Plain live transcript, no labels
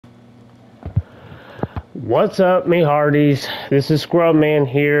What's up, me hearties? This is Scrubman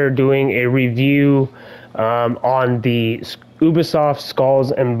here doing a review on the Ubisoft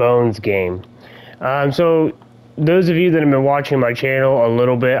Skulls and Bones game. So those of you that have been watching my channel a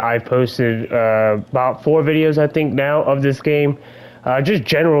little bit, I've posted about 4 videos, I think, now of this game. Just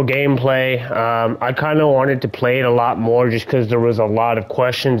general gameplay. I kind of wanted to play it a lot more just because there was a lot of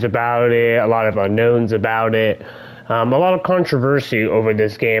questions about it, a lot of unknowns about it, a lot of controversy over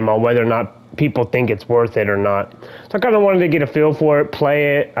this game on whether or not people think it's worth it or not. So I kind of wanted to get a feel for it,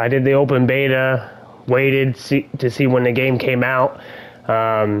 play it. I did the open beta, waited to see when the game came out.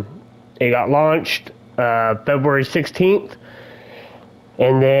 It got launched February 16th.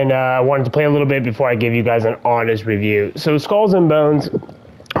 And then I wanted to play a little bit before I give you guys an honest review. So Skulls and Bones,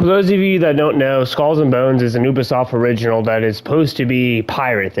 for those of you that don't know, Skulls and Bones is an Ubisoft original that is supposed to be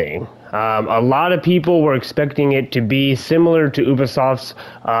pirate thing. A lot of people were expecting it to be similar to Ubisoft's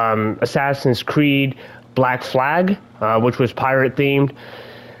Assassin's Creed Black Flag, which was pirate themed.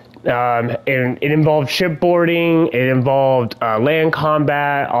 And it involved shipboarding, it involved land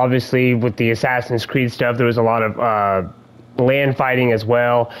combat. Obviously, with the Assassin's Creed stuff, there was a lot of land fighting as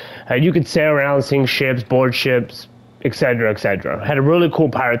well. You could sail around, sink ships, board ships, etc., etc. Had a really cool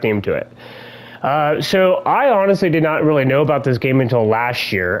pirate theme to it. So I honestly did not really know about this game until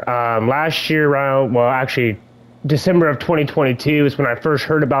last year. Last year around, well, actually December of 2022 is when I first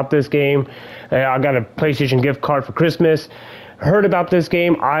heard about this game. I got a PlayStation gift card for Christmas. Heard about this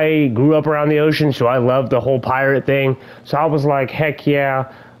game. I grew up around the ocean, so I loved the whole pirate thing. So I was like, heck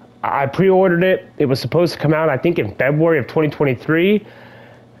yeah. I pre-ordered it. It was supposed to come out, I think, in February of 2023.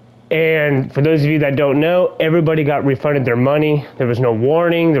 And for those of you that don't know, everybody got refunded their money. There was no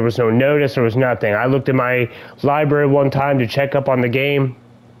warning, there was no notice, there was nothing. I looked at my library one time to check up on the game,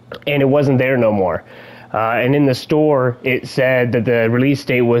 and it wasn't there no more. And in the store, it said that the release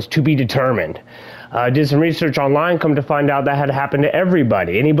date was to be determined. Did some research online, come to find out that had happened to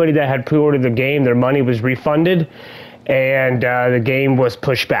everybody. Anybody that had pre-ordered the game, their money was refunded, and the game was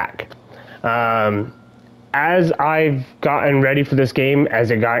pushed back. As I've gotten ready for this game, as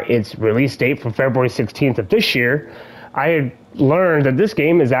it got its release date for February 16th of this year, I had learned that this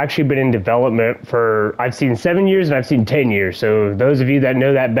game has actually been in development for, I've seen 7 years and I've seen 10 years. So those of you that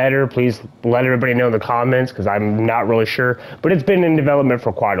know that better, please let everybody know in the comments, because I'm not really sure. But it's been in development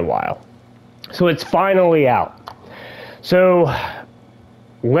for quite a while. So it's finally out. So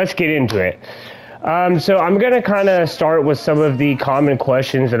let's get into it. So I'm going to kind of start with some of the common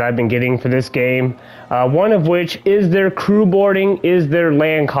questions that I've been getting for this game. One of which, is there crew boarding? Is there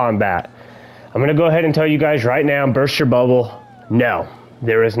land combat? I'm going to go ahead and tell you guys right now, burst your bubble, no,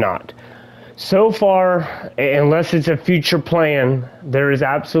 there is not. So far, unless it's a future plan, there is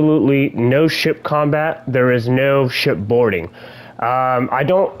absolutely no ship combat. There is no ship boarding. I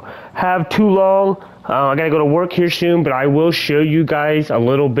don't have too long. I got to go to work here soon, but I will show you guys a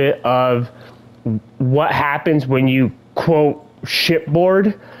little bit of what happens when you quote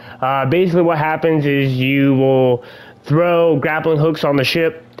shipboard. Basically what happens is you will throw grappling hooks on the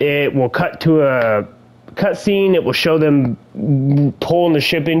ship. It will cut to a cutscene. It will show them pulling the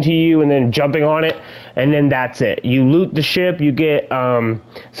ship into you and then jumping on it, and then that's it. You loot the ship, you get some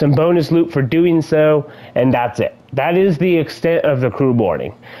bonus loot for doing so, and that's it. That is the extent of the crew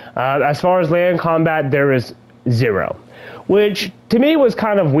boarding. As far as land combat, there is zero. Which to me was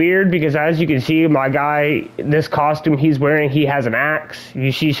kind of weird, because as you can see, my guy, this costume he's wearing, he has an axe.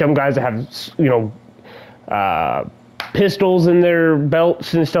 You see some guys that have, you know, pistols in their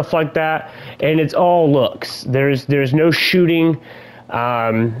belts and stuff like that, and it's all looks. There's no shooting.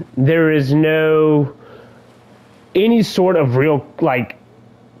 There is no any sort of real like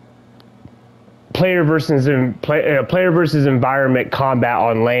player versus environment combat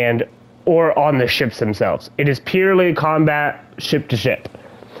on land or on the ships themselves. It is purely combat ship to ship.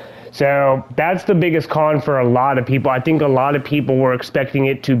 So that's the biggest con for a lot of people. I think a lot of people were expecting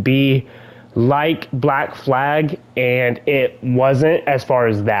it to be like Black Flag, and it wasn't. As far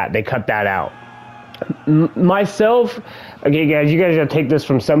as that, they cut that out. Myself, okay guys, you guys gotta take this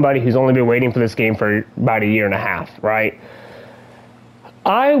from somebody who's only been waiting for this game for about 1.5 years, right?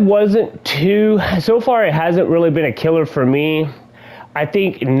 I wasn't too, so far it hasn't really been a killer for me. I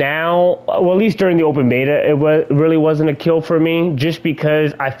think now, well, at least during the open beta, it really wasn't a kill for me, just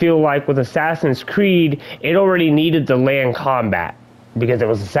because I feel like with Assassin's Creed, it already needed the land combat, because it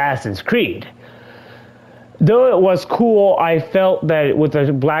was Assassin's Creed. Though it was cool, I felt that with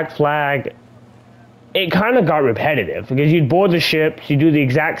the Black Flag, it kind of got repetitive, because you'd board the ship, you do the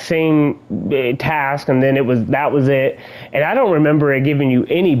exact same task, and then that was it. And I don't remember it giving you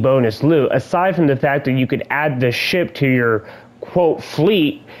any bonus loot, aside from the fact that you could add the ship to your quote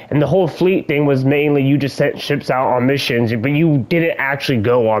fleet, and the whole fleet thing was mainly you just sent ships out on missions, but you didn't actually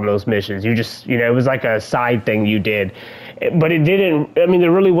go on those missions. You just, you know, it was like a side thing you did. But it didn't, I mean,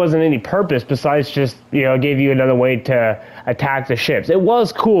 there really wasn't any purpose besides just, you know, it gave you another way to attack the ships. It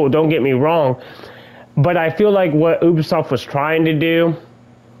was cool, don't get me wrong, but I feel like what Ubisoft was trying to do,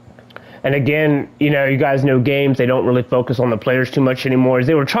 and again, you know, you guys know games, they don't really focus on the players too much anymore, is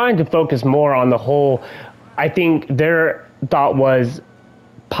they were trying to focus more on the whole. I think their thought was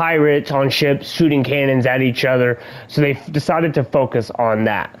pirates on ships shooting cannons at each other, so they decided to focus on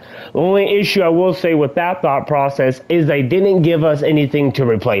that. The only issue I will say with that thought process is they didn't give us anything to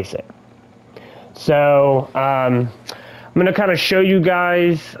replace it. So I'm going to kind of show you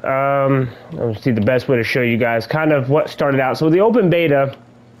guys, let's see the best way to show you guys kind of what started out. So the open beta,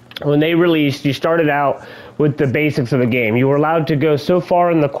 when they released, you started out with the basics of the game. You were allowed to go so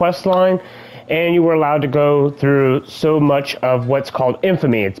far in the quest line, and you were allowed to go through so much of what's called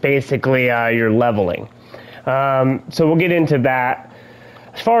infamy. It's basically your leveling. So we'll get into that.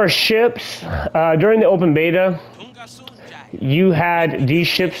 As far as ships, during the open beta, you had these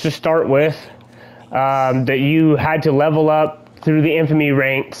ships to start with that you had to level up through the infamy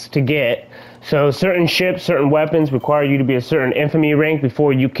ranks to get. So certain ships, certain weapons require you to be a certain infamy rank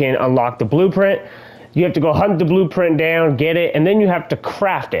before you can unlock the blueprint. You have to go hunt the blueprint down, get it, and then you have to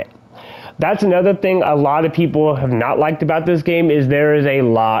craft it. That's another thing a lot of people have not liked about this game, is there is a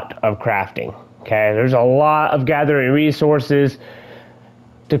lot of crafting. Okay, there's a lot of gathering resources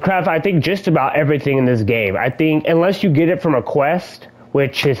to craft, I think, just about everything in this game. I think unless you get it from a quest,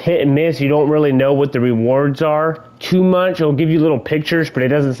 which is hit and miss, you don't really know what the rewards are too much. It'll give you little pictures, but it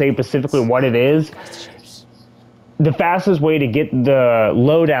doesn't say specifically what it is. The fastest way to get the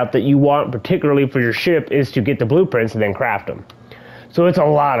loadout that you want, particularly for your ship, is to get the blueprints and then craft them. So it's a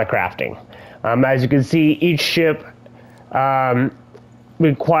lot of crafting. As you can see, each ship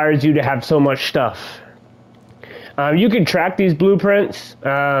requires you to have so much stuff. You can track these blueprints,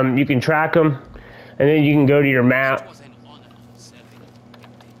 you can track them, and then you can go to your map,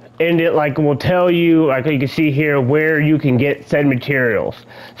 and it will tell you, like you can see here, where you can get said materials.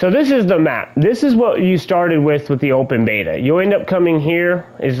 So this is the map. This is what you started with the open beta. You'll end up coming here,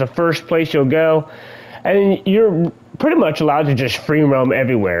 is the first place you'll go, and you're pretty much allowed to just free roam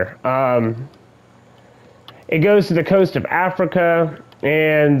everywhere. It goes to the coast of Africa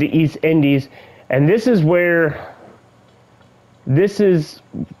and the East Indies, and this is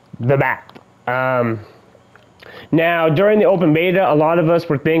the map. Now, during the open beta, a lot of us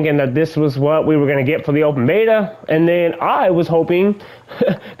were thinking that this was what we were going to get for the open beta, and then I was hoping,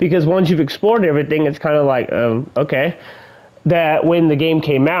 because once you've explored everything, it's kind of like, okay, that when the game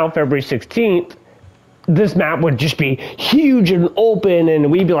came out, February 16th, this map would just be huge and open, and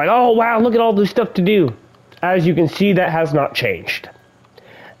we'd be like, oh wow, look at all this stuff to do. As you can see, that has not changed.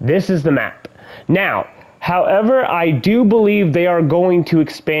 This is the map. Now, however, I do believe they are going to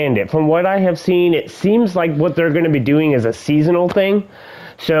expand it. From what I have seen, it seems like what they're going to be doing is a seasonal thing.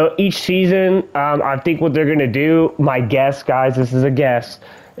 So each season, I think what they're going to do, my guess, guys, this is a guess,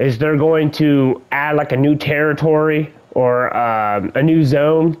 is they're going to add like a new territory or a new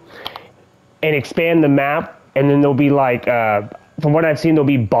zone and expand the map, and then there'll be like, from what I've seen, there'll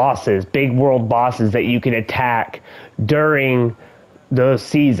be bosses, big world bosses that you can attack during those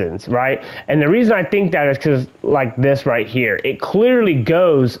seasons, right? And the reason I think that is because, like this right here, it clearly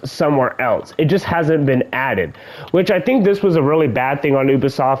goes somewhere else. It just hasn't been added, which I think this was a really bad thing on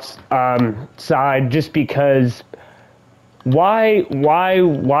Ubisoft's side, just because why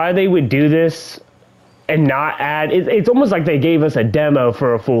they would do this and not add, it's almost like they gave us a demo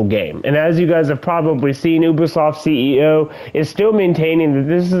for a full game. And as you guys have probably seen, Ubisoft CEO is still maintaining that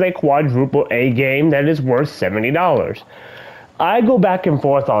this is a quadruple A game that is worth $70. I go back and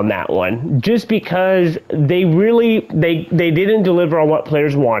forth on that one, just because they didn't deliver on what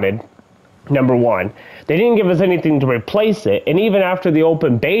players wanted, number one. They didn't give us anything to replace it, and even after the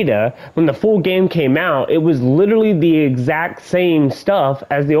open beta, when the full game came out, it was literally the exact same stuff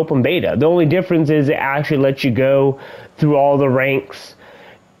as the open beta. The only difference is it actually lets you go through all the ranks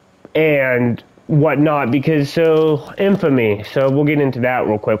and whatnot, because infamy. So we'll get into that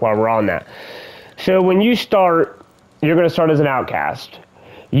real quick while we're on that. So when you start, you're going to start as an outcast.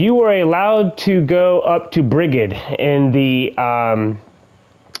 You were allowed to go up to Brigade in the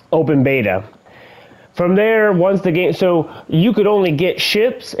open beta. From there, once the game, so you could only get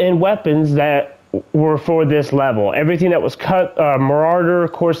ships and weapons that were for this level. Everything that was Marauder,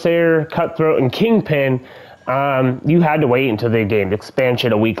 Corsair, Cutthroat, and Kingpin, you had to wait until they gained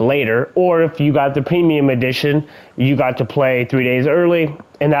expansion a week later, or if you got the premium edition, you got to play 3 days early,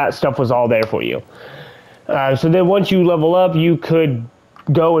 and that stuff was all there for you. So then once you level up, you could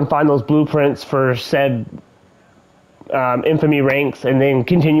go and find those blueprints for said infamy ranks and then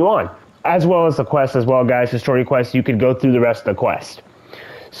continue on. As well as the quest as well, guys. The story quest, you could go through the rest of the quest.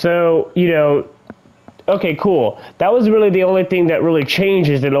 So, you know, okay, cool. That was really the only thing that really changed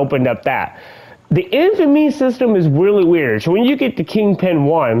is it opened up that. The infamy system is really weird. So when you get to Kingpin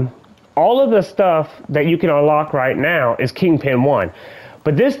 1, all of the stuff that you can unlock right now is Kingpin 1.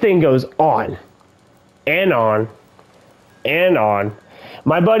 But this thing goes on and on and on.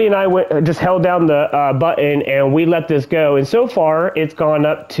 My buddy and I just held down the button and we let this go. And so far, it's gone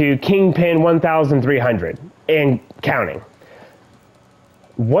up to Kingpin 1,300 and counting.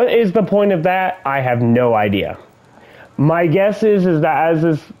 What is the point of that? I have no idea. My guess is that as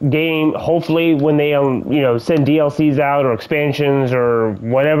this game, hopefully when they send DLCs out or expansions or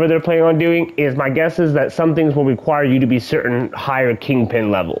whatever they're planning on doing, my guess is that some things will require you to be certain higher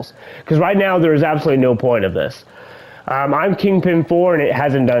Kingpin levels. Because right now there is absolutely no point of this. I'm Kingpin 4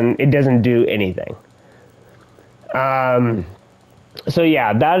 and it doesn't do anything. So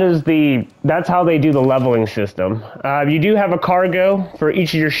yeah, that's how they do the leveling system. You do have a cargo for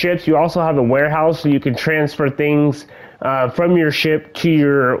each of your ships. You also have a warehouse so you can transfer things from your ship to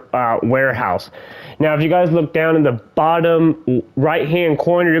your warehouse. Now, if you guys look down in the bottom right-hand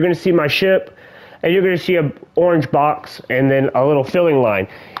corner, you're going to see my ship, and you're going to see an orange box and then a little filling line.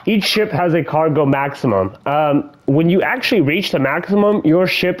 Each ship has a cargo maximum. When you actually reach the maximum, your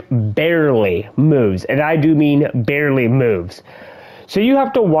ship barely moves, and I do mean barely moves. So you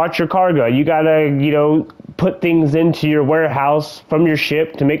have to watch your cargo. You gotta, put things into your warehouse from your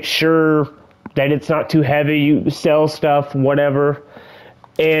ship to make sure that it's not too heavy. You sell stuff, whatever,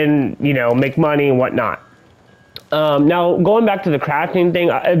 and, make money and whatnot. Now, going back to the crafting thing,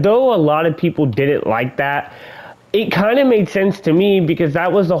 though a lot of people didn't like that, it kind of made sense to me because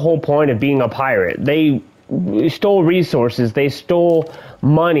that was the whole point of being a pirate. They stole resources, they stole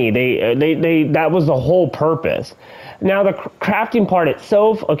money, that was the whole purpose. Now, the crafting part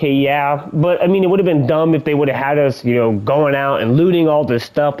itself, okay, yeah, but I mean, it would have been dumb if they would have had us, going out and looting all this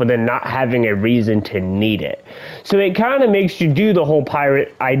stuff, but then not having a reason to need it. So it kind of makes you do the whole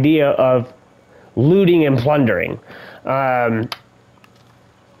pirate idea of looting and plundering.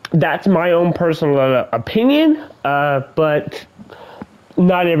 That's my own personal opinion, but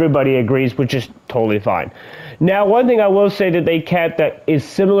not everybody agrees, which is totally fine. Now, one thing I will say that they kept that is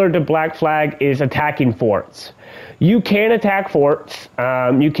similar to Black Flag is attacking forts. You can attack forts,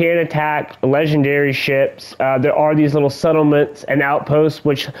 you can attack legendary ships. There are these little settlements and outposts,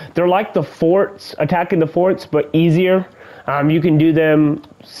 which they're like the forts, attacking the forts, but easier. You can do them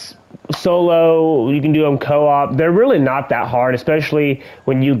solo, you can do them co-op. They're really not that hard, especially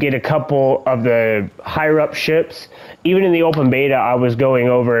when you get a couple of the higher up ships. Even in the open beta, I was going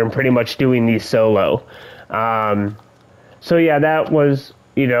over and pretty much doing these solo. So yeah, that was,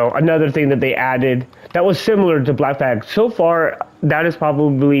 another thing that they added that was similar to Black Flag. So far, that is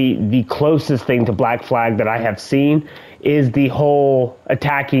probably the closest thing to Black Flag that I have seen, is the whole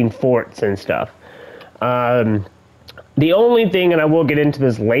attacking forts and stuff. The only thing, and I will get into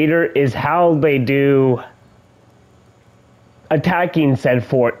this later, is how they do attacking said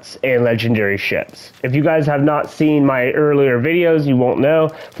forts and legendary ships. If you guys have not seen my earlier videos, you won't know.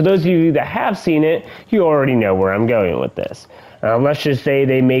 For those of you that have seen it, you already know where I'm going with this. Let's just say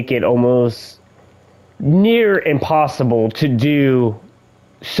they make it almost near impossible to do.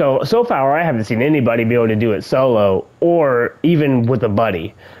 So far, I haven't seen anybody be able to do it solo or even with a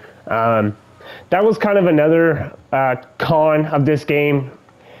buddy. That was kind of another con of this game,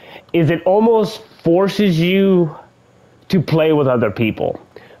 is it almost forces you to play with other people.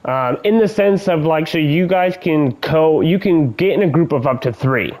 In the sense of so you guys can get in a group of up to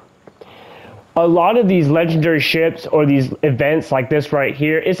 3. A lot of these legendary ships or these events like this right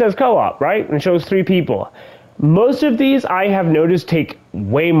here, it says co-op, right? And it shows 3 people. Most of these I have noticed take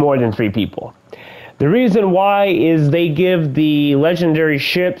way more than 3 people. The reason why is they give the legendary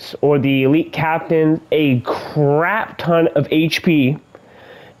ships or the elite captains a crap ton of HP,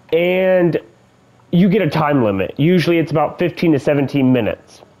 and you get a time limit. Usually it's about 15 to 17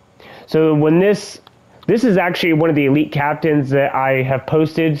 minutes. So when this is actually one of the elite captains that I have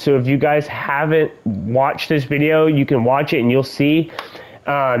posted, so if you guys haven't watched this video, you can watch it and you'll see.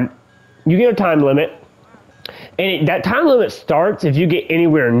 You get a time limit, and that time limit starts if you get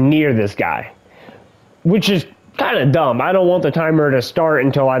anywhere near this guy, which is kind of dumb. I don't want the timer to start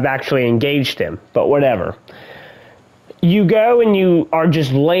until I've actually engaged him, but whatever. You go and you are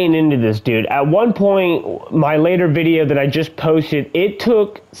just laying into this dude. At one point, my later video that I just posted, it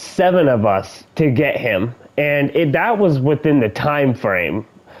took 7 of us to get him, and that was within the time frame.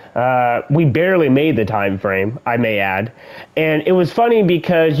 We barely made the time frame, I may add. And it was funny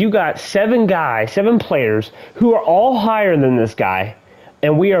because you got 7 players who are all higher than this guy,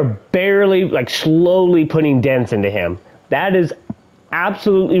 and we are barely, like, slowly putting dents into him. That is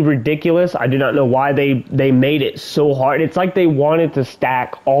absolutely ridiculous. I do not know why they made it so hard. It's like they wanted to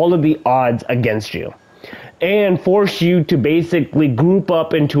stack all of the odds against you and force you to basically group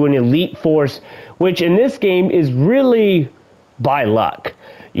up into an elite force, which in this game is really by luck.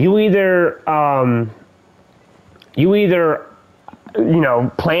 You either plan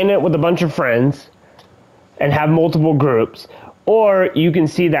it with a bunch of friends and have multiple groups, or you can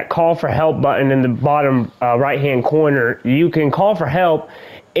see that call for help button in the bottom right-hand corner. You can call for help,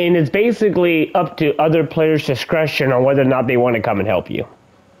 and it's basically up to other players' discretion on whether or not they want to come and help you.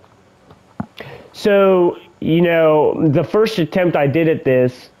 So, the first attempt I did at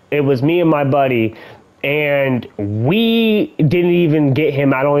this, it was me and my buddy, and we didn't even get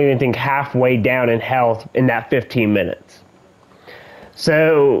him, I don't even think, halfway down in health in that 15 minutes.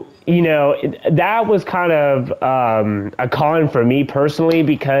 So, that was kind of a con for me personally,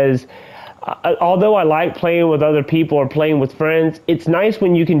 because although I like playing with other people or playing with friends, it's nice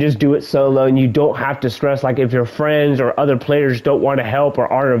when you can just do it solo and you don't have to stress, like if your friends or other players don't want to help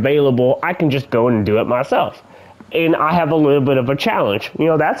or aren't available, I can just go and do it myself. And I have a little bit of a challenge.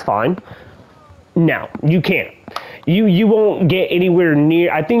 That's fine. No, you can't. You won't get anywhere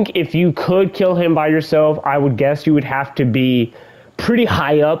near. I think if you could kill him by yourself, I would guess you would have to be pretty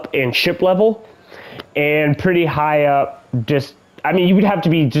high up in ship level and pretty high up you would have to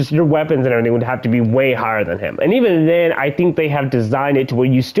be your weapons and everything would have to be way higher than him. And even then, I think they have designed it to where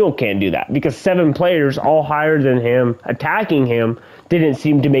you still can't do that, because 7 players all higher than him attacking him didn't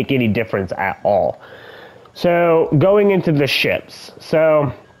seem to make any difference at all. So going into the ships.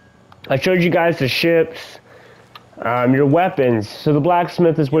 So I showed you guys the ships, your weapons. So the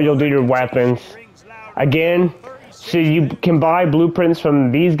blacksmith is where you'll do your weapons. Again, so you can buy blueprints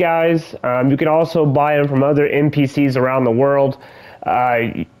from these guys. You can also buy them from other NPCs around the world.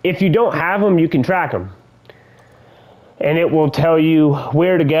 If you don't have them, you can track them. And it will tell you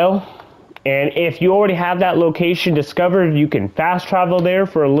where to go. And if you already have that location discovered, you can fast travel there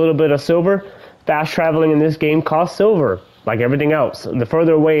for a little bit of silver. Fast traveling in this game costs silver, like everything else. The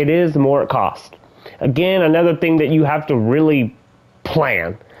further away it is, the more it costs. Again, another thing that you have to really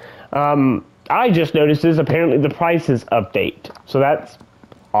plan. I just noticed is apparently the prices update. So that's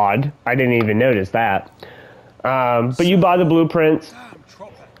odd. I didn't even notice that. But you buy the blueprints,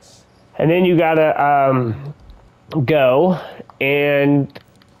 and then you gotta go and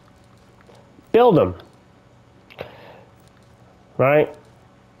build them. Right?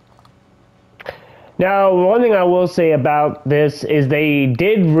 Now, one thing I will say about this is they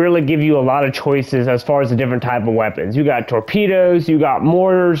did really give you a lot of choices as far as the different type of weapons. You got torpedoes, you got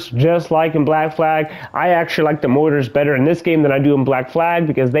mortars, just like in Black Flag. I actually like the mortars better in this game than I do in Black Flag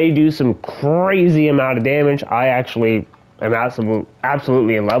because they do some crazy amount of damage. I actually am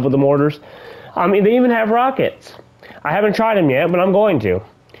absolutely in love with the mortars. They even have rockets. I haven't tried them yet, but I'm going to.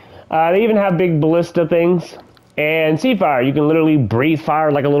 They even have big ballista things. And Seafire, you can literally breathe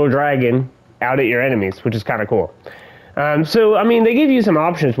fire like a little dragon out at your enemies, which is kind of cool. They give you some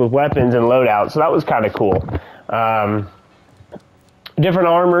options with weapons and loadouts, so that was kind of cool. Different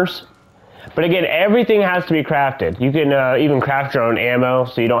armors. But again, everything has to be crafted. You can even craft your own ammo,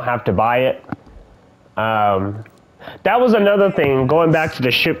 so you don't have to buy it. That was another thing, going back to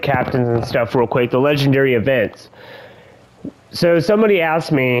the ship captains and stuff real quick, the legendary events. So somebody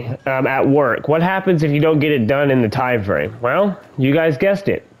asked me at work, what happens if you don't get it done in the time frame? Well, you guys guessed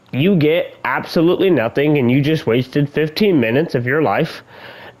it. You get absolutely nothing, and you just wasted 15 minutes of your life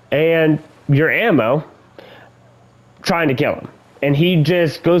and your ammo trying to kill him. And he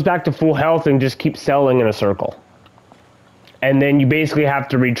just goes back to full health and just keeps selling in a circle. And then you basically have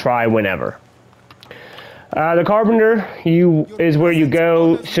to retry whenever. The Carpenter is where you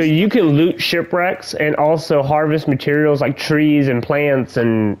go, so you can loot shipwrecks and also harvest materials like trees and plants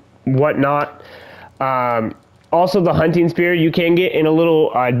and whatnot. Also, the hunting spear you can get in a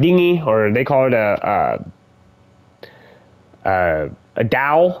little dinghy, or they call it a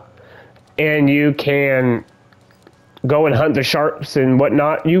dhow, and you can go and hunt the sharks and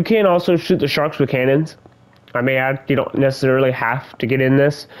whatnot. You can also shoot the sharks with cannons. I may add, you don't necessarily have to get in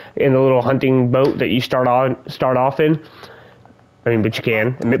the little hunting boat that you start off in. But you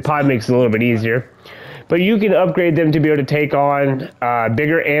can. And it probably makes it a little bit easier. But you can upgrade them to be able to take on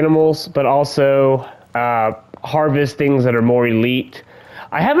bigger animals, but also harvest things that are more elite.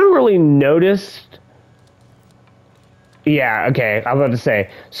 I haven't really noticed. Yeah, okay, I was about to say.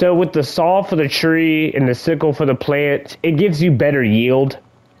 So with the saw for the tree and the sickle for the plant, it gives you better yield.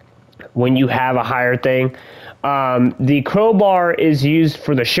 when you have a higher thing. The crowbar is used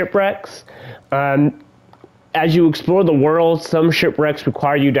for the shipwrecks. As you explore the world, some shipwrecks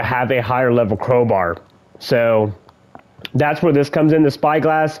require you to have a higher level crowbar. So that's where this comes in. The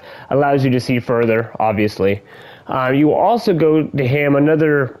spyglass allows you to see further, obviously. You will also go to him.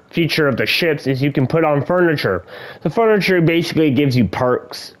 Another feature of the ships is you can put on furniture. The furniture basically gives you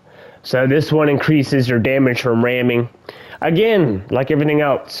perks. So this one increases your damage from ramming. Again, like everything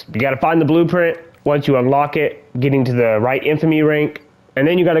else, you got to find the blueprint. Once you unlock it, getting to the right infamy rank, and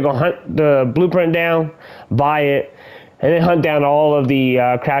then you got to go hunt the blueprint down, buy it, and then hunt down all of the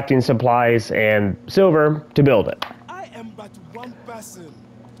crafting supplies and silver to build it. I am but one person.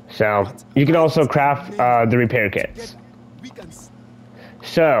 So you can also craft the repair kits.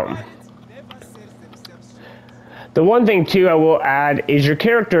 So the one thing too I will add is your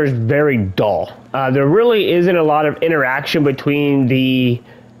character is very dull. There really isn't a lot of interaction between the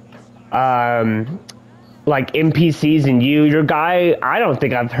like NPCs and you. Your guy, I don't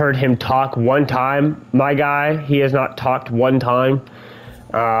think I've heard him talk one time. My guy, he has not talked one time.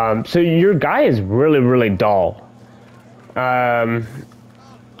 So your guy is really, really dull.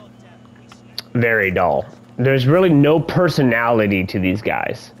 Very dull. There's really no personality to these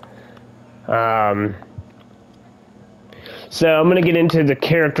guys. So I'm going to get into the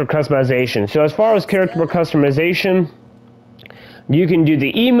character customization. So as far as character customization, you can do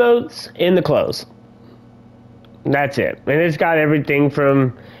the emotes and the clothes. That's it. And it's got everything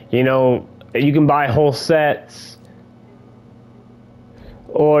from, you know, you can buy whole sets,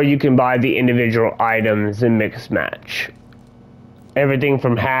 or you can buy the individual items and mix match. Everything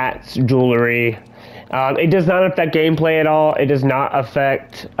from hats, jewelry. It does not affect gameplay at all. It does not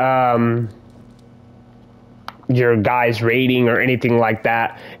affect your guy's rating or anything like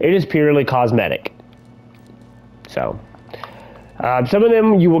that. It is purely cosmetic. So some of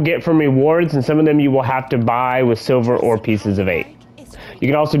them you will get from rewards, and some of them you will have to buy with silver or pieces of 8. You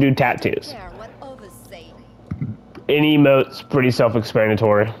can also do tattoos. Any emotes, pretty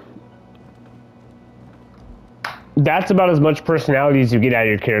self-explanatory. That's about as much personality as you get out of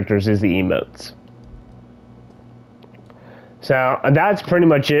your characters is the emotes. So that's pretty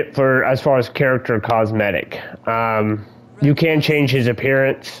much it for as far as character cosmetic. You can change his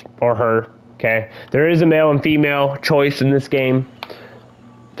appearance or her. Okay, there is a male and female choice in this game.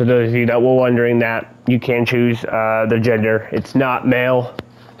 For those of you that were wondering that, you can choose the gender. It's not male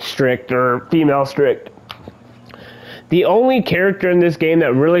strict or female strict. The only character in this game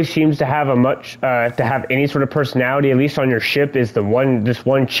that really seems to have to have any sort of personality, at least on your ship, is this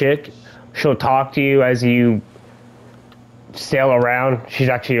one chick. She'll talk to you as you sail around. She's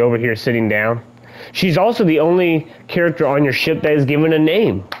actually over here sitting down. She's also the only character on your ship that is given a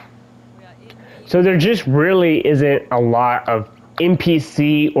name. So there just really isn't a lot of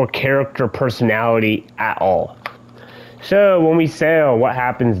NPC or character personality at all. So when we sail, what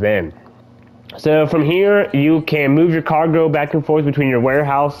happens then? So from here, you can move your cargo back and forth between your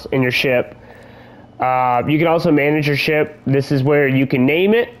warehouse and your ship. You can also manage your ship. This is where you can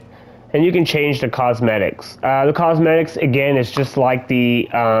name it, and you can change the cosmetics. The cosmetics, again, is just like the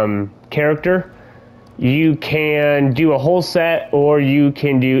character. You can do a whole set, or you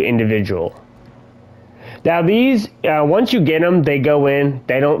can do individual. Now these, once you get them, they go in.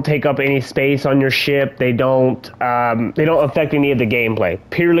 They don't take up any space on your ship. They don't affect any of the gameplay.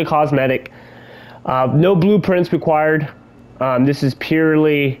 Purely cosmetic. No blueprints required. This is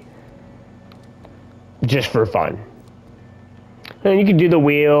purely just for fun. And you can do the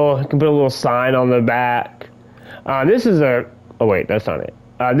wheel. You can put a little sign on the back. This is a... Oh, wait, that's not it.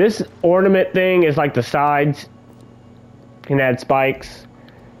 This ornament thing is like the sides. You can add spikes.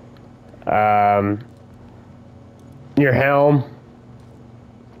 Your helm.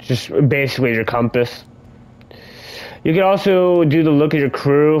 Just basically your compass. You can also do the look of your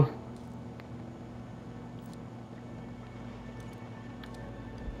crew.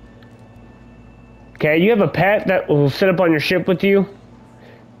 Okay, you have a pet that will sit up on your ship with you.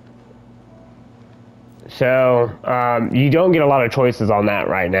 So, you don't get a lot of choices on that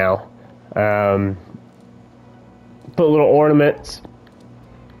right now. Put little ornaments.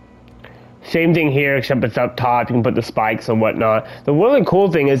 Same thing here, except it's up top. You can put the spikes and whatnot. The really cool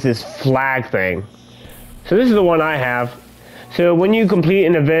thing is this flag thing. So this is the one I have. So when you complete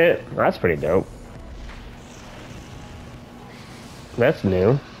an event, that's pretty dope. That's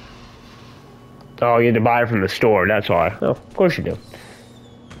new. Oh, you had to buy it from the store, that's why. Oh, of course you do.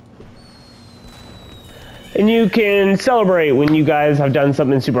 And you can celebrate when you guys have done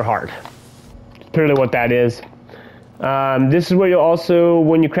something super hard. It's purely what that is. This is where you'll also,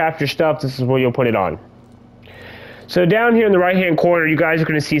 when you craft your stuff, this is where you'll put it on. So down here in the right-hand corner, you guys are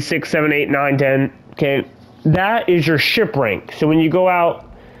going to see 6, 7, 8, 9, 10. Okay, that is your ship rank. So when you go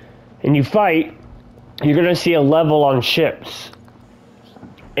out and you fight, you're going to see a level on ships.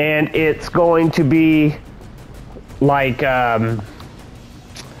 And it's going to be like,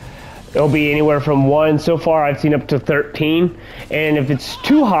 it'll be anywhere from 1. So far, I've seen up to 13. And if it's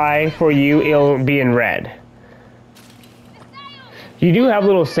too high for you, it'll be in red. You do have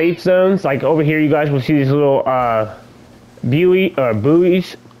little safe zones. Like over here, you guys will see these little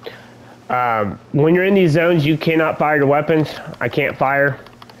buoys. When you're in these zones, you cannot fire your weapons. I can't fire.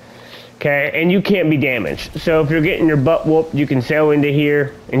 Okay, and you can't be damaged. So if you're getting your butt whooped, you can sail into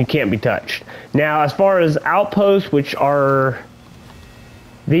here and you can't be touched. Now, as far as outposts, which are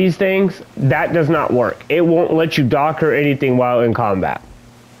these things, that does not work. It won't let you dock or anything while in combat.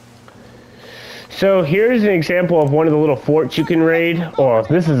 So here's an example of one of the little forts you can raid, or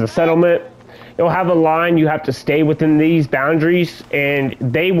this is a settlement. It'll have a line, you have to stay within these boundaries, and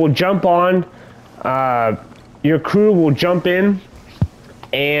they will jump on, your crew will jump in,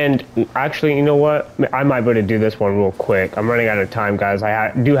 and actually, you know what? I might be able to do this one real quick. I'm running out of time, guys.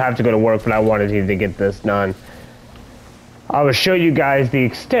 I do have to go to work, but I wanted to get this done. I will show you guys the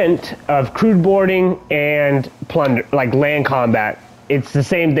extent of crude boarding and plunder, like land combat. It's the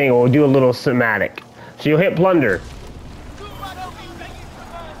same thing. We'll do a little somatic. So you'll hit plunder.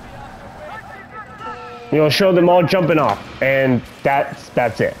 You'll show them all jumping off, and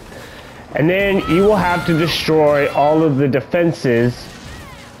that's it. And then you will have to destroy all of the defenses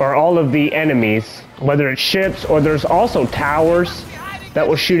or all of the enemies, whether it's ships or there's also towers that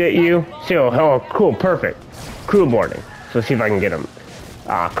will shoot at you. So, oh, cool, perfect. Crew boarding. So let's see if I can get them.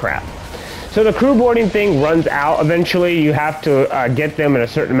 Ah, crap. So the crew boarding thing runs out eventually. You have to get them in a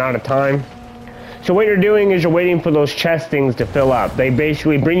certain amount of time. So what you're doing is you're waiting for those chest things to fill up. They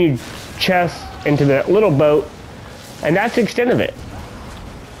basically bring you chests into the little boat, and that's the extent of it.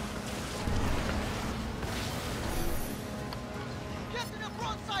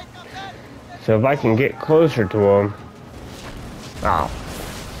 So if I can get closer to them. Oh.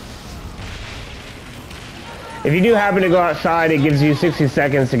 If you do happen to go outside, it gives you 60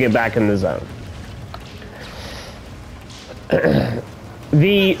 seconds to get back in the zone.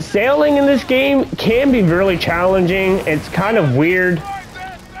 The sailing in this game can be really challenging. It's kind of weird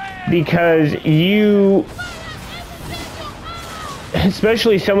because you,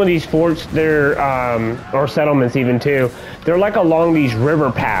 especially some of these forts, they're, or settlements even too, they're like along these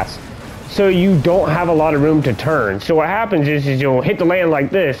river paths. So you don't have a lot of room to turn. So what happens is you'll hit the land like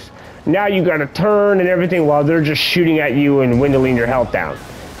this. Now you got to turn and everything while they're just shooting at you and dwindling your health down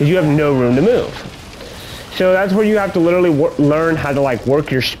because you have no room to move. So that's where you have to literally learn how to like work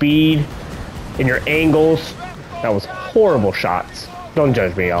your speed and your angles. That was horrible shots. Don't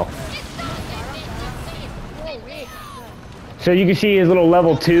judge me, y'all. So you can see his little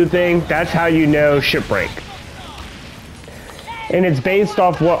level 2 thing. That's how you know ship rank. And it's based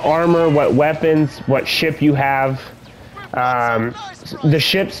off what armor, what weapons, what ship you have. The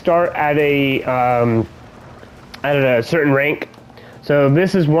ships start at a certain rank. So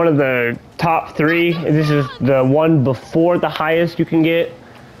this is one of the top 3. This is the one before the highest you can get.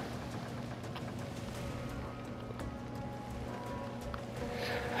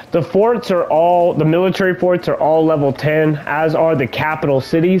 The forts are all, the military forts are all level 10, as are the capital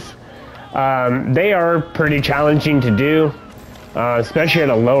cities. They are pretty challenging to do, especially at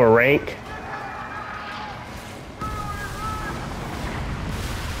a lower rank.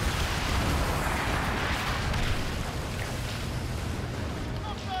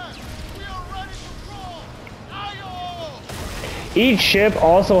 Each ship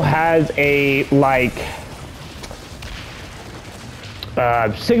also has a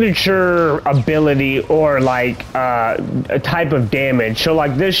signature ability or a type of damage. So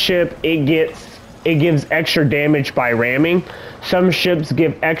like this ship, it gives extra damage by ramming. Some ships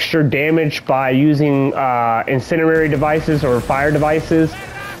give extra damage by using incendiary devices or fire devices.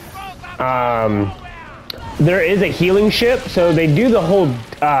 There is a healing ship, so they do the whole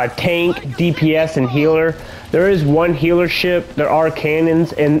tank, DPS, and healer. There is one healer ship. There are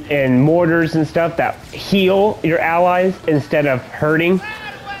cannons and mortars and stuff that heal your allies instead of hurting.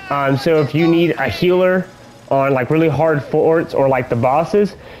 So if you need a healer on like really hard forts or like the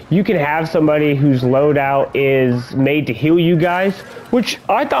bosses, you can have somebody whose loadout is made to heal you guys, which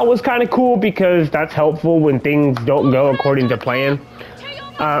I thought was kind of cool because that's helpful when things don't go according to plan.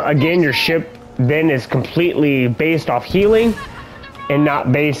 Again, your ship then is completely based off healing and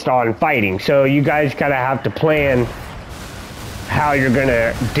not based on fighting. So you guys kind of have to plan how you're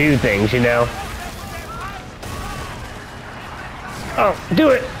gonna do things, you know? Oh, do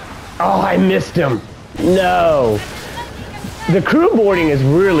it! Oh, I missed him. No. the crew boarding is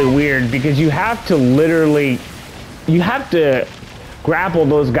really weird because you have to literally, you have to grapple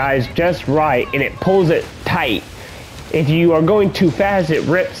those guys just right and it pulls it tight. If you are going too fast, it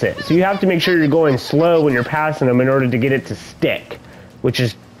rips it. So you have to make sure you're going slow when you're passing them in order to get it to stick, which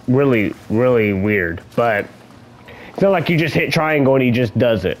is really, really weird. But it's not like you just hit triangle and he just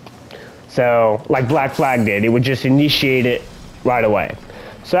does it. So, like Black Flag did, it would just initiate it right away.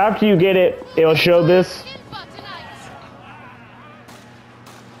 So after you get it, it'll show this.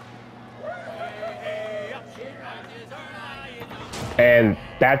 And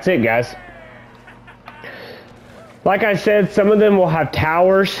that's it, guys. Like I said, some of them will have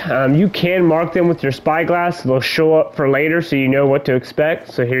towers. You can mark them with your spyglass. They'll show up for later so you know what to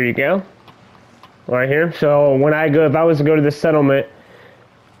expect. So here you go. Right here. So when I go, if I was to go to the settlement,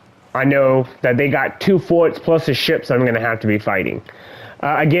 I know that they got 2 forts plus the ships I'm going to have to be fighting.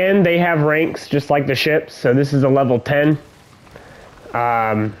 Again, they have ranks just like the ships. So this is a level 10.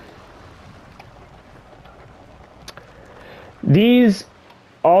 These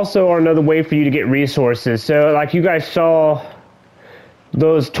also are another way for you to get resources. So like you guys saw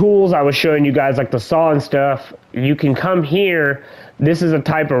those tools I was showing you guys, like the saw and stuff, you can come here. This is a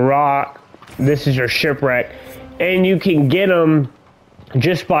type of rock. This is your shipwreck. And you can get them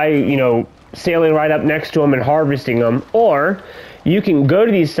just by, you know, sailing right up next to them and harvesting them. Or you can go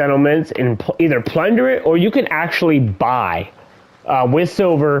to these settlements and either plunder it, or you can actually buy with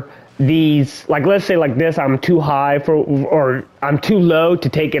silver these, like let's say like this, I'm too high for, or I'm too low to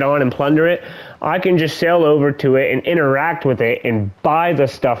take it on and plunder it. I can just sail over to it and interact with it and buy the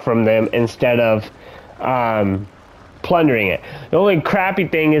stuff from them instead of plundering it. The only crappy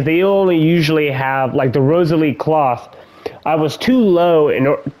thing is they only usually have like the Rosalie cloth. I was too low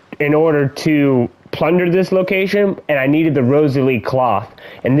in order to plunder this location, and I needed the Rosalie cloth,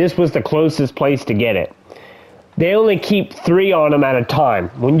 and this was the closest place to get it. They only keep 3 on them at a time.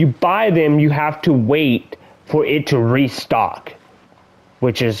 When you buy them, you have to wait for it to restock,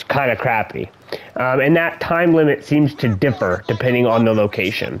 which is kind of crappy. And that time limit seems to differ depending on the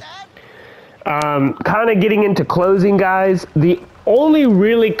location. Kind of getting into closing, guys, the only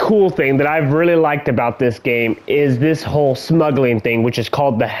really cool thing that I've really liked about this game is this whole smuggling thing, which is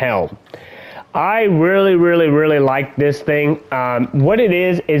called the Helm. I really, really, really like this thing. What it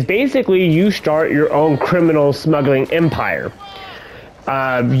is basically you start your own criminal smuggling empire.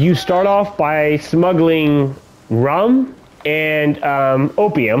 You start off by smuggling rum and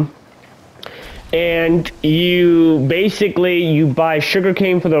opium. And you basically, you buy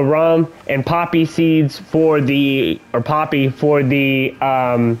sugarcane for the rum and poppy seeds for the, or poppy for the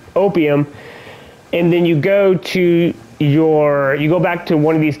opium. And then you go to you go back to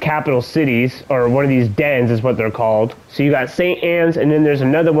one of these capital cities, or one of these dens is what they're called. So you got St. Anne's, and then there's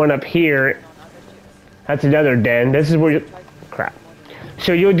another one up here. That's another den. This is where you, crap.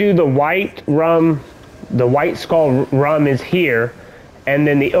 So you'll do the white rum, the White Skull rum is here, and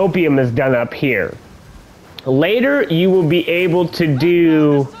then the opium is done up here. Later, you will be able to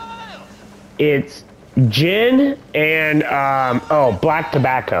do, it's gin and, black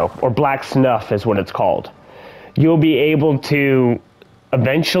tobacco, or black snuff is what it's called. You'll be able to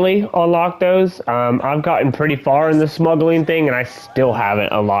eventually unlock those. I've gotten pretty far in the smuggling thing, and I still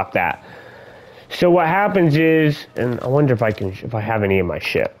haven't unlocked that. So what happens is, and I wonder if I have any in my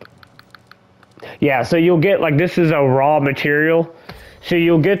ship. Yeah, so you'll get, like, this is a raw material. So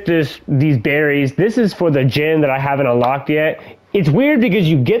you'll get these berries. This is for the gin that I haven't unlocked yet. It's weird because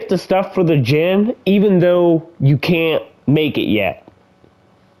you get the stuff for the gin, even though you can't make it yet.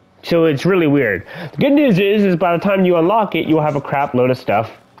 So it's really weird. The good news is by the time you unlock it, you'll have a crap load of stuff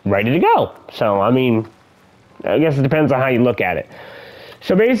ready to go. So, I mean, I guess it depends on how you look at it.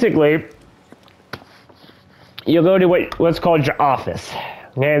 So basically, you'll go to what's called your office.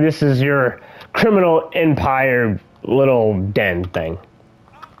 Okay, this is your criminal empire little den thing.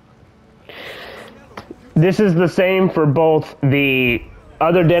 This is the same for both the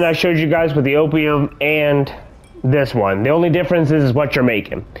other den I showed you guys with the opium and this one. The only difference is what you're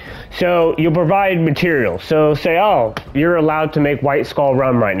making. So you'll provide materials. So say, oh, you're allowed to make White Skull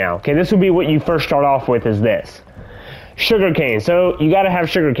rum right now. Okay, this would be what you first start off with, is this. Sugarcane. So you got to have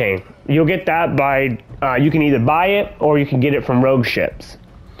sugarcane. You'll get that by, you can either buy it or you can get it from rogue ships.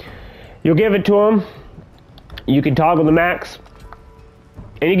 You'll give it to them. You can toggle the max.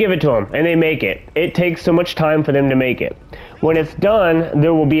 And you give it to them, and they make it. It takes so much time for them to make it. When it's done,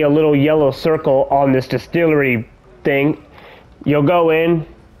 there will be a little yellow circle on this distillery thing. You'll go in,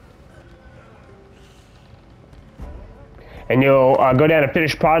 and you'll go down to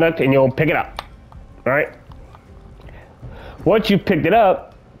finished product, and you'll pick it up. All right? Once you've picked it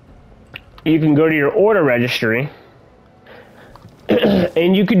up, you can go to your order registry.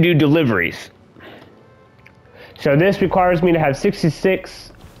 and you can do deliveries. So this requires me to have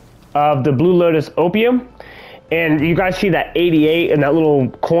 66 of the Blue Lotus opium. And you guys see that 88 and that little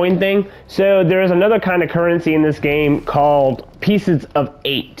coin thing? So there's another kind of currency in this game called pieces of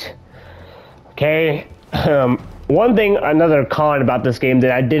 8. Okay? One thing, another con about this game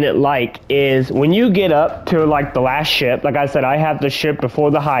that I didn't like is when you get up to like the last ship, like I said, I have the ship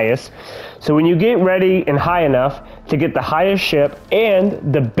before the highest. So when you get ready and high enough to get the highest ship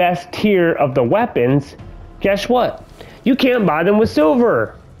and the best tier of the weapons, guess what? You can't buy them with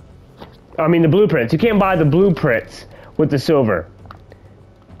silver. I mean the blueprints. You can't buy the blueprints with the silver.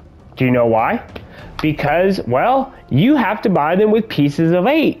 Do you know why? Because, well, you have to buy them with pieces of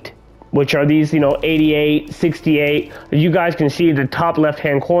 8. Which are these, 88, 68. You guys can see the top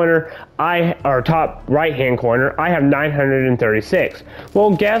left-hand corner, or top right-hand corner, I have 936.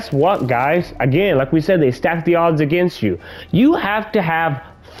 Well, guess what, guys? Again, like we said, they stack the odds against you. You have to have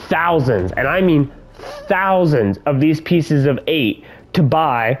thousands, and I mean thousands of these pieces of 8 to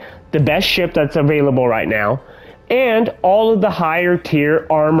buy the best ship that's available right now, and all of the higher tier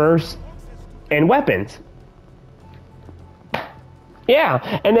armors and weapons.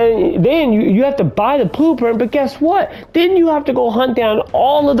 Yeah, and then you have to buy the blueprint, but guess what? Then you have to go hunt down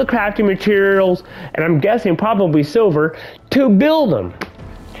all of the crafting materials, and I'm guessing probably silver, to build them.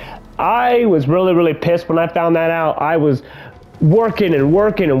 I was really, really pissed when I found that out. I was working and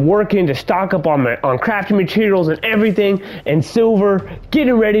working and working to stock up on crafting materials and everything, and silver,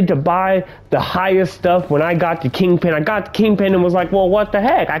 getting ready to buy the highest stuff when I got the Kingpin. I got the Kingpin and was like, well, what the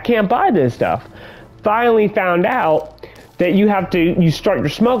heck? I can't buy this stuff. Finally found out that you start your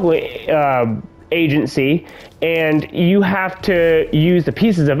smuggling agency, and you have to use the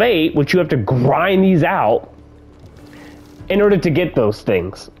pieces of 8, which you have to grind these out in order to get those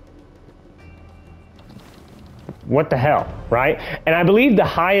things. What the hell, right? And I believe the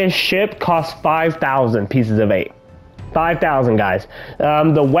highest ship costs 5,000 pieces of 8. 5,000, guys.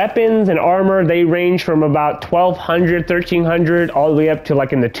 The weapons and armor, they range from about 1,200, 1,300, all the way up to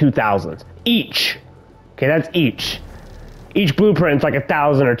like in the 2,000s. Each. Okay, that's each. Each blueprint's like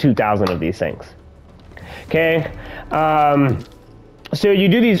 1,000 or 2,000 of these things. Okay, so you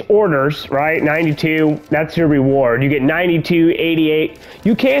do these orders, right? 92, that's your reward. You get 92, 88.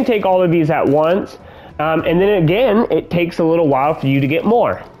 You can take all of these at once, and then again, it takes a little while for you to get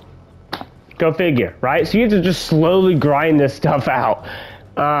more. Go figure, right? So you have to just slowly grind this stuff out.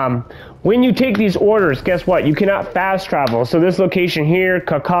 When you take these orders, guess what? You cannot fast travel. So this location here,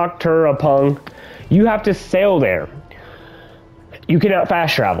 Kakak Turapung, you have to sail there. You cannot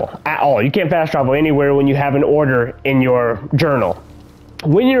fast travel at all. You can't fast travel anywhere when you have an order in your journal.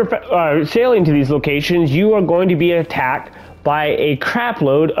 When you're sailing to these locations, you are going to be attacked by a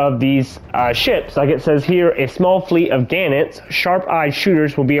crapload of these ships. Like it says here, a small fleet of gannets, sharp-eyed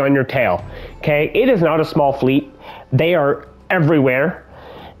shooters will be on your tail. Okay, it is not a small fleet. They are everywhere,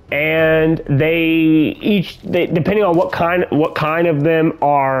 and they depending on what kind of them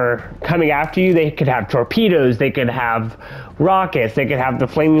are coming after you, they could have torpedoes, they could have rockets, they could have the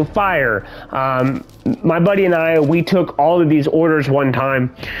flaming fire. My buddy and I, we took all of these orders one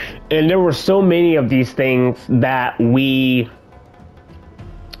time, and there were so many of these things that we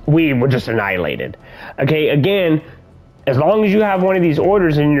were just annihilated. Okay, again, as long as you have one of these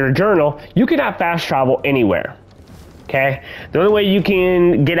orders in your journal, you cannot fast travel anywhere. Okay, the only way you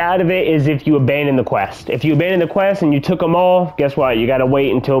can get out of it is if you abandon the quest. If you abandon the quest and you took them all, guess what? You got to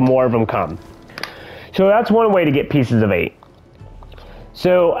wait until more of them come. So that's one way to get pieces of 8.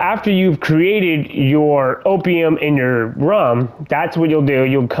 So after you've created your opium and your rum, that's what you'll do.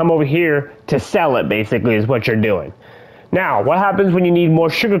 You'll come over here to sell it, basically, is what you're doing. Now, what happens when you need more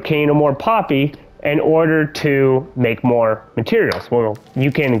sugarcane or more poppy in order to make more materials? Well,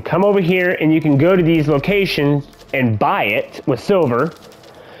 you can come over here and you can go to these locations and buy it with silver,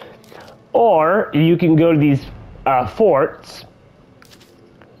 or you can go to these forts,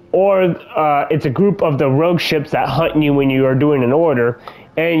 or it's a group of the rogue ships that hunt you when you are doing an order,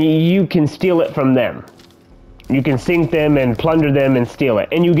 and you can steal it from them. You can sink them and plunder them and steal it,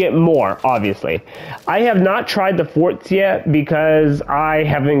 and you get more, obviously. I have not tried the forts yet because I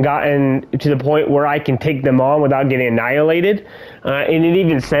haven't gotten to the point where I can take them on without getting annihilated. And it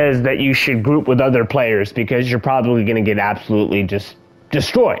even says that you should group with other players because you're probably going to get absolutely just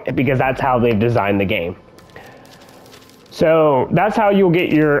destroyed, because that's how they've designed the game. So that's how you'll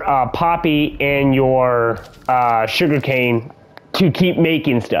get your poppy and your sugarcane to keep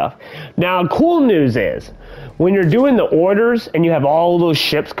making stuff. Now, cool news is, when you're doing the orders and you have all those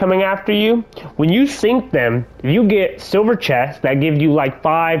ships coming after you, when you sink them, you get silver chests that give you like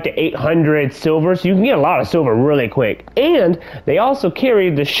 500 to 800 silver, so you can get a lot of silver really quick. And they also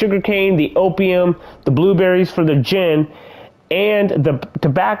carry the sugarcane, the opium, the blueberries for the gin, and the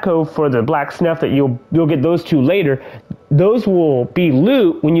tobacco for the black snuff that you'll get those two later. Those will be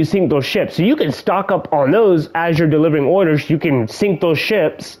loot when you sink those ships. So you can stock up on those as you're delivering orders. You can sink those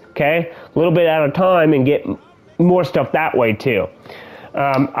ships, okay, a little bit at a time and get more stuff that way too.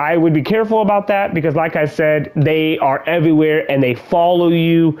 I would be careful about that because like I said, they are everywhere and they follow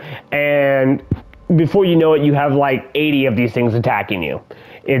you, and before you know it, you have like 80 of these things attacking you.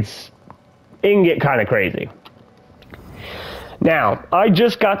 It can get kind of crazy. Now, I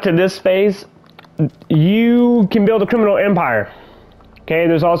just got to this phase. You can build a criminal empire. Okay,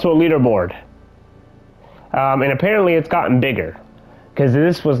 there's also a leaderboard. And apparently it's gotten bigger, because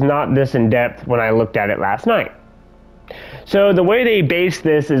this was not this in depth when I looked at it last night. So the way they base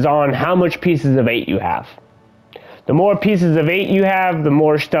this is on how much pieces of 8 you have. The more pieces of 8 you have, the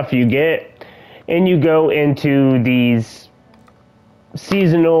more stuff you get. And you go into these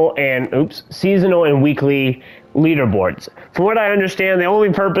seasonal and weekly leaderboards. From what I understand, the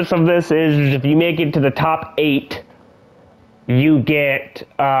only purpose of this is if you make it to the top 8, you get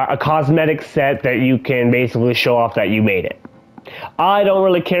a cosmetic set that you can basically show off that you made it. I don't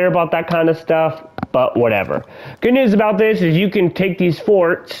really care about that kind of stuff, but whatever. Good news about this is you can take these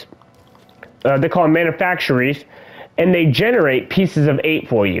forts, they call them manufactories, and they generate pieces of 8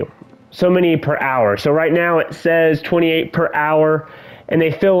 for you. So many per hour. So right now it says 28 per hour, and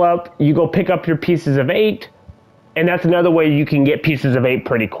they fill up. You go pick up your pieces of 8, and that's another way you can get pieces of 8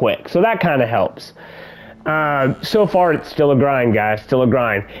 pretty quick. So that kind of helps. So far, it's still a grind, guys. Still a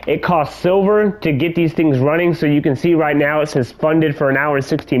grind. It costs silver to get these things running. So you can see right now it says funded for 1 hour and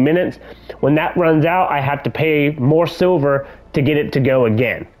 16 minutes. When that runs out, I have to pay more silver to get it to go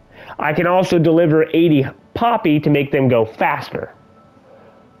again. I can also deliver 80 poppy to make them go faster.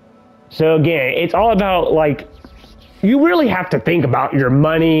 So again, it's all about, like, you really have to think about your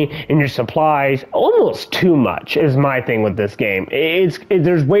money and your supplies almost too much is my thing with this game.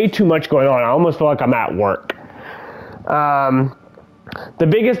 There's way too much going on. I almost feel like I'm at work. The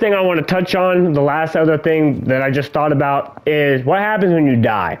biggest thing I want to touch on, the last other thing that I just thought about, is what happens when you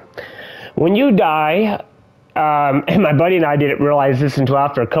die. When you die, and my buddy and I didn't realize this until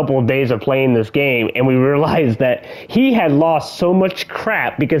after a couple of days of playing this game, and we realized that he had lost so much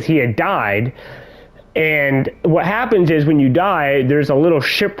crap because he had died. And what happens is when you die, there's a little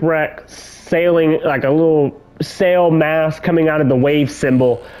shipwreck sailing, like a little sail mast coming out of the wave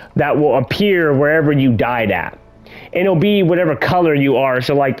symbol that will appear wherever you died at. And it'll be whatever color you are.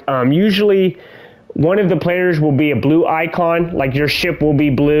 So like usually one of the players will be a blue icon, like your ship will be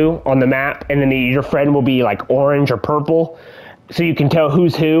blue on the map, and then your friend will be like orange or purple. So you can tell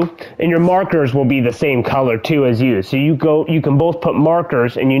who's who, and your markers will be the same color too as you. So you can both put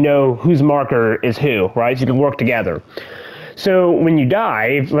markers and you know whose marker is who, right? So you can work together. So when you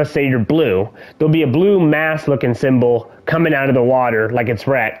die, let's say you're blue, there'll be a blue mast looking symbol coming out of the water like it's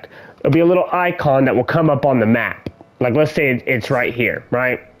wrecked. There'll be a little icon that will come up on the map. Like let's say it's right here,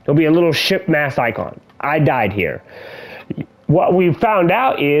 right? There'll be a little ship mast icon. I died here. What we found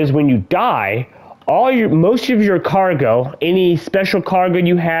out is when you die, most of your cargo, any special cargo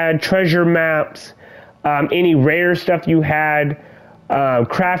you had, treasure maps, any rare stuff you had,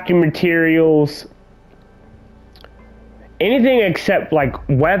 crafting materials, anything except like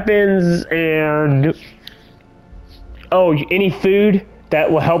weapons and any food that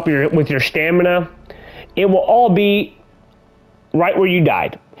will help with your stamina, it will all be right where you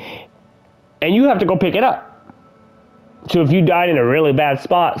died, and you have to go pick it up. So if you died in a really bad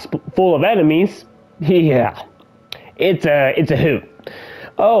spot full of enemies, yeah, it's a hoot.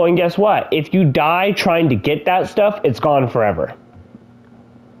 Oh, and guess what? If you die trying to get that stuff, it's gone forever.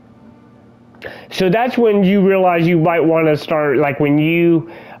 So that's when you realize you might want to start, like when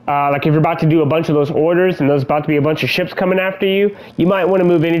you, like if you're about to do a bunch of those orders and there's about to be a bunch of ships coming after you, you might want to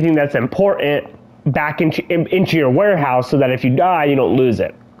move anything that's important back into your warehouse so that if you die, you don't lose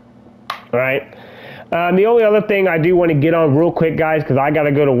it. All right? The only other thing I do want to get on real quick, guys, because I got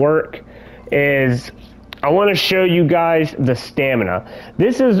to go to work, is I want to show you guys the stamina.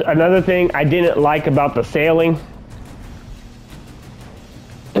 This is another thing I didn't like about the sailing.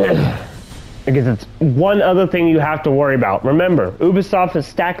 Because it's one other thing you have to worry about. Remember, Ubisoft is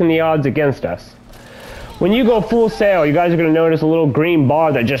stacking the odds against us. When you go full sail, you guys are going to notice a little green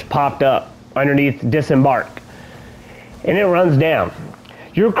bar that just popped up underneath disembark. And it runs down.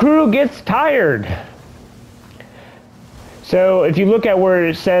 Your crew gets tired. So if you look at where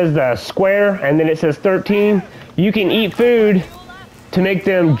it says the square and then it says 13, you can eat food to make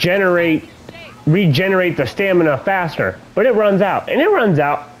them regenerate the stamina faster, but it runs out, and it runs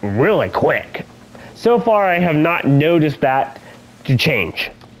out really quick. So far, I have not noticed that to change.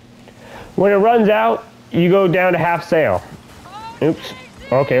 When it runs out, you go down to half sail. Oops.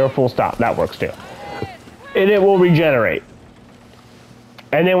 Okay, or full stop. That works too. And it will regenerate.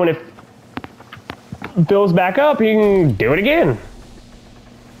 And then when it fills back up, you can do it again.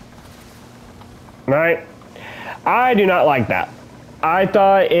 Right? I do not like that. I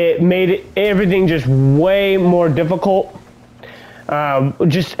thought it made everything just way more difficult.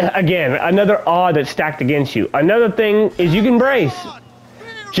 Just, again, another odd that's stacked against you. Another thing is you can brace.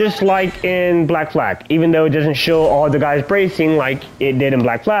 Just like in Black Flag. Even though it doesn't show all the guys bracing like it did in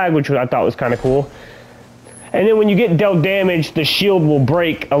Black Flag, which I thought was kind of cool. And then when you get dealt damage, the shield will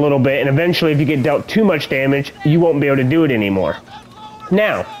break a little bit. And eventually, if you get dealt too much damage, you won't be able to do it anymore.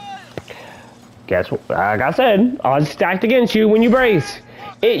 Now, guess what? Like I said, odds stacked against you when you brace.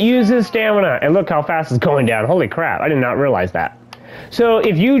 It uses stamina, and look how fast it's going down. Holy crap, I did not realize that. So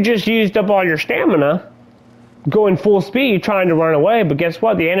if you just used up all your stamina, going full speed, trying to run away, but guess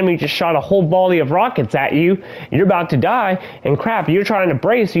what? The enemy just shot a whole volley of rockets at you, you're about to die, and crap, you're trying to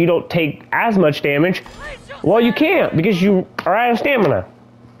brace so you don't take as much damage. Well, you can't, because you are out of stamina.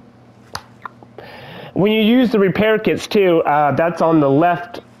 When you use the repair kits too, that's on the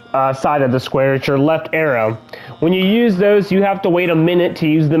left side of the square. It's your left arrow. When you use those, you have to wait a minute to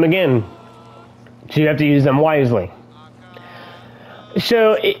use them again. So you have to use them wisely.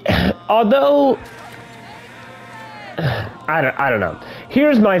 So, although I don't know.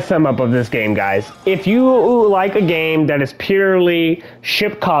 Here's my sum up of this game, guys. If you like a game that is purely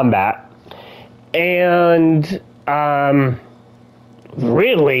ship combat and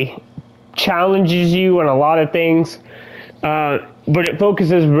really challenges you on a lot of things, but it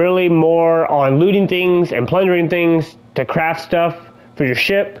focuses really more on looting things and plundering things to craft stuff for your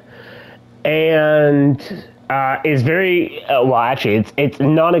ship, and is very well, actually it's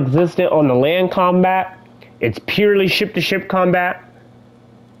non-existent on the land combat. It's purely ship-to-ship combat.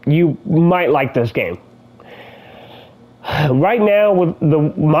 You might like this game. Right now, with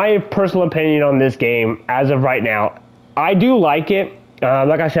my personal opinion on this game, as of right now, I do like it.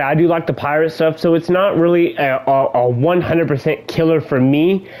 Like I said, I do like the pirate stuff, so it's not really a 100% killer for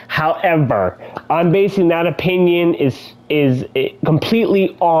me. However, I'm basing that opinion is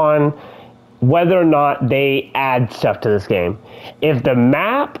completely on whether or not they add stuff to this game. If the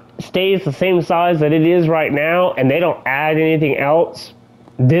map stays the same size that it is right now and they don't add anything else,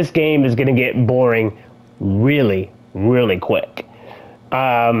 this game is going to get boring really, really quick.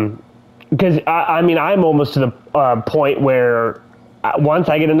 Because, I mean, I'm almost to the point where once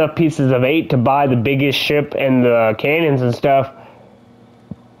I get enough pieces of 8 to buy the biggest ship and the cannons and stuff,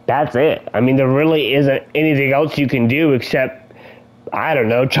 that's it. I mean, there really isn't anything else you can do except, I don't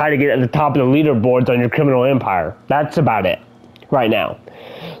know, try to get at the top of the leaderboards on your criminal empire. That's about it right now.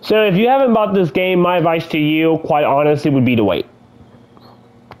 So if you haven't bought this game, my advice to you, quite honestly, would be to wait.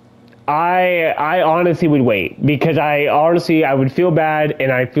 I honestly would wait, because I would feel bad,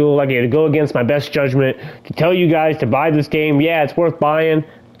 and I feel like it would go against my best judgment to tell you guys to buy this game. Yeah, it's worth buying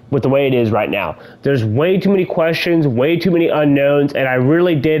with the way it is right now. There's way too many questions, way too many unknowns, and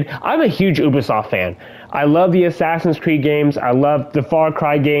I'm a huge Ubisoft fan. I love the Assassin's Creed games. I love the Far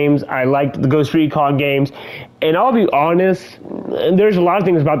Cry games. I like the Ghost Recon games. And I'll be honest, there's a lot of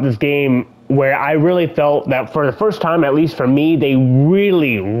things about this game where I really felt that for the first time, at least for me, they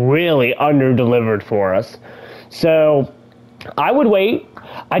really, really under-delivered for us. So I would wait.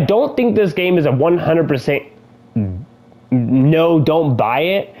 I don't think this game is a 100% no, don't buy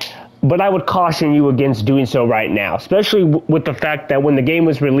it. But I would caution you against doing so right now, especially with the fact that when the game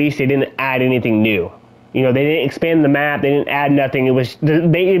was released, they didn't add anything new. You know, they didn't expand the map, they didn't add nothing. It was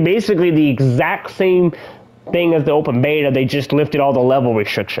basically the exact same thing as the open beta, they just lifted all the level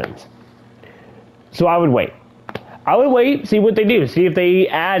restrictions. So I would wait. I would wait, see what they do, see if they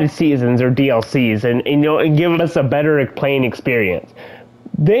add seasons or DLCs and you know, and give us a better playing experience.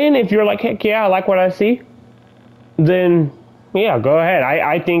 Then if you're like, heck yeah, I like what I see, then yeah, go ahead.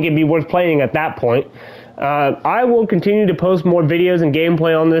 I think it'd be worth playing at that point. I will continue to post more videos and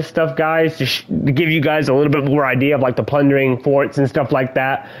gameplay on this stuff, guys, to give you guys a little bit more idea of like the plundering forts and stuff like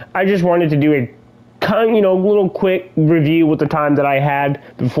that. I just wanted to do a little quick review with the time that I had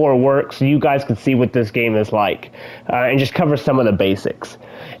before work, so you guys could see what this game is like, and just cover some of the basics.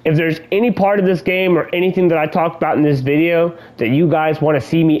 If there's any part of this game or anything that I talked about in this video that you guys want to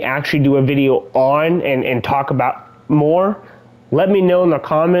see me actually do a video on and talk about more, let me know in the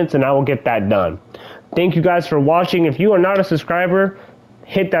comments and I will get that done. Thank you guys for watching. If you are not a subscriber,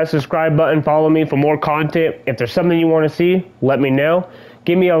 hit that subscribe button. Follow me for more content. If there's something you want to see, let me know.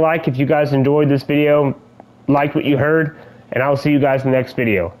 Give me a like if you guys enjoyed this video, liked what you heard, and I'll see you guys in the next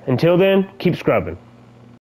video. Until then, keep scrubbing.